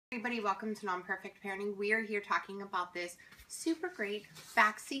Everybody, welcome to Nonperfect Parenting. We are here talking about this super great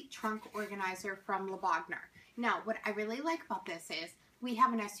backseat trunk organizer from Lebogner. Now, what I really like about this is we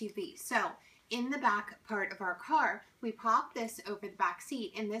have an SUV. So in the back part of our car, we pop this over the back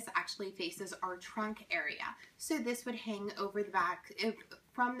seat, and this actually faces our trunk area. So this would hang over the back,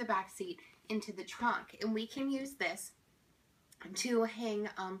 from the back seat into the trunk, and we can use this to hang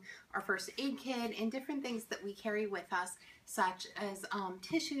our first aid kit and different things that we carry with us, such as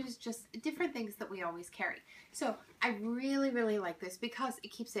tissues, just different things that we always carry. So I really like this because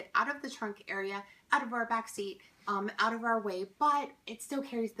it keeps it out of the trunk area, out of our back seat, out of our way, but it still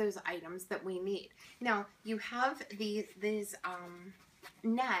carries those items that we need. Now you have these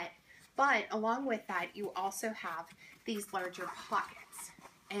net, but along with that you also have these larger pockets.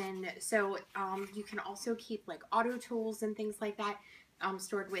 And so you can also keep like auto tools and things like that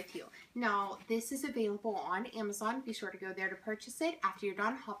stored with you. Now, this is available on Amazon. Be sure to go there to purchase it. After you're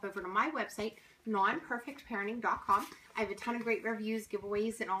done, hop over to my website, nonperfectparenting.com. I have a ton of great reviews,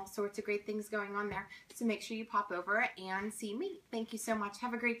 giveaways, and all sorts of great things going on there. So make sure you pop over and see me. Thank you so much.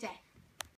 Have a great day.